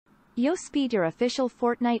YoSpeed, your official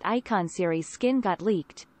Fortnite icon series skin got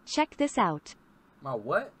leaked. Check this out. My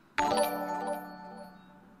what?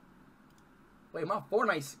 Wait, my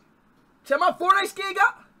Fortnite... Check my Fortnite skin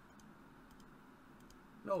got...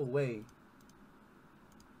 No way.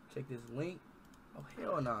 Check this link. Oh,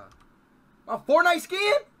 hell nah. My Fortnite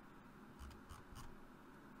skin?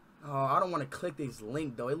 Oh, I don't want to click this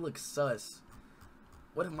link though. It looks sus.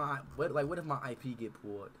 What if my IP get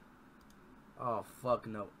pulled? Oh fuck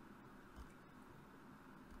no.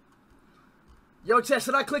 Yo, chat,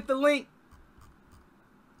 should I click the link?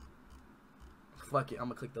 Fuck it, I'm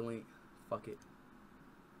gonna click the link. Fuck it.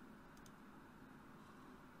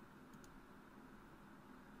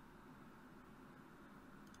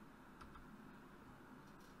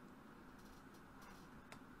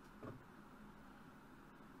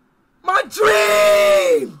 My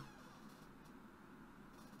dream!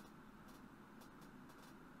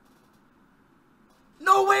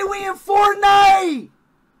 No way we in Fortnite!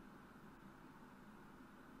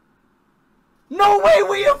 No way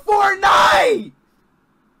we in Fortnite!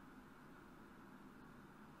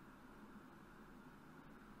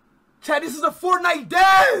 Chat, this is a Fortnite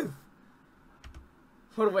dev!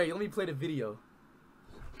 Hold on, wait, let me play the video.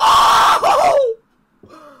 Oh!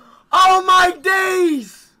 Oh my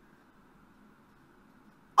days!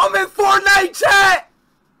 I'm in Fortnite, chat!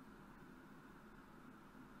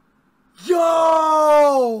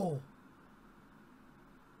 Yo!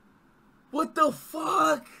 What the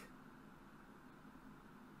fuck?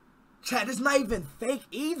 Chat, it's not even fake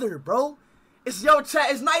either, bro. Yo, chat,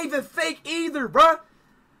 it's not even fake either, bro.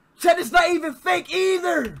 Chat, it's not even fake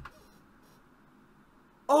either.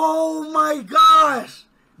 Oh my gosh.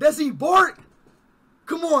 Does he bork?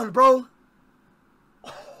 Come on, bro.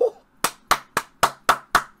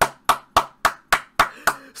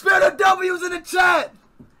 Spare the W's in the chat.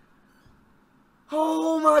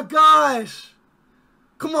 Oh my gosh.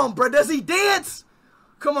 Come on, bro. Does he dance?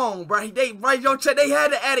 Come on, bro. Yo, chat, they had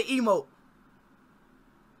to add an emote.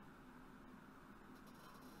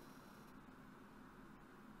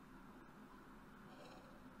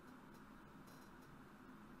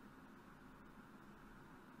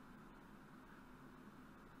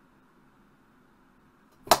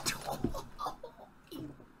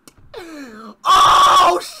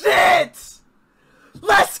 Oh shit!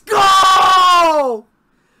 Let's go!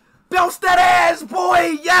 Bounce that ass,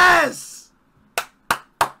 boy! Yes!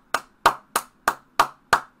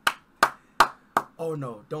 Oh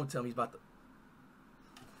no, don't tell me he's about to...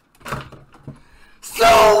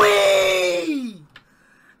 Suey!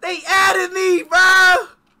 They added me, bro!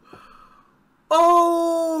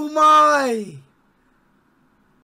 Oh my!